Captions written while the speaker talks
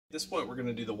At this point, we're going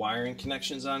to do the wiring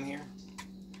connections on here.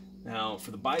 Now,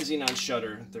 for the bixenon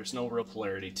shutter, there's no real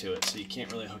polarity to it, so you can't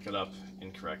really hook it up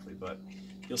incorrectly. But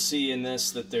you'll see in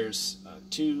this that there's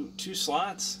two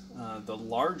slots. The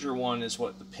larger one is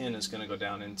what the pin is going to go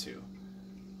down into.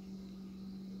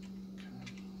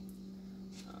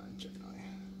 Generally,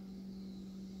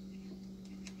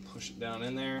 push it down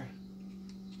in there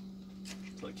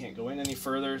until it can't go in any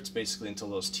further. It's basically until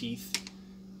those teeth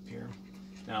appear.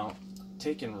 Now,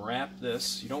 take and wrap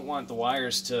this. You don't want the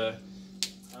wires to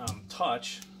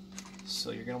touch,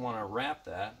 so you're going to want to wrap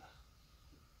that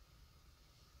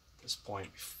at this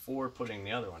point before putting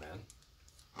the other one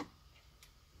in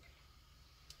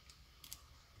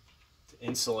to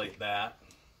insulate that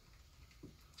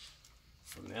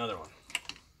from the other one.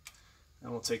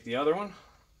 Then we'll take the other one,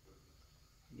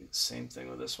 do the same thing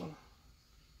with this one.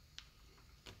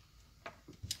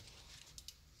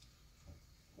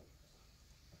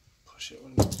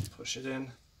 Push it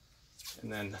in,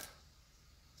 and then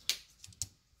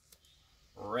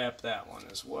wrap that one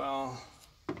as well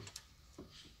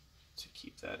to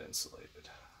keep that insulated.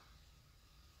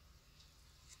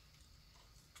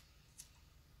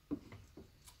 And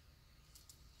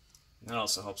that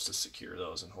also helps to secure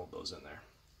those and hold those in there.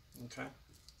 Okay.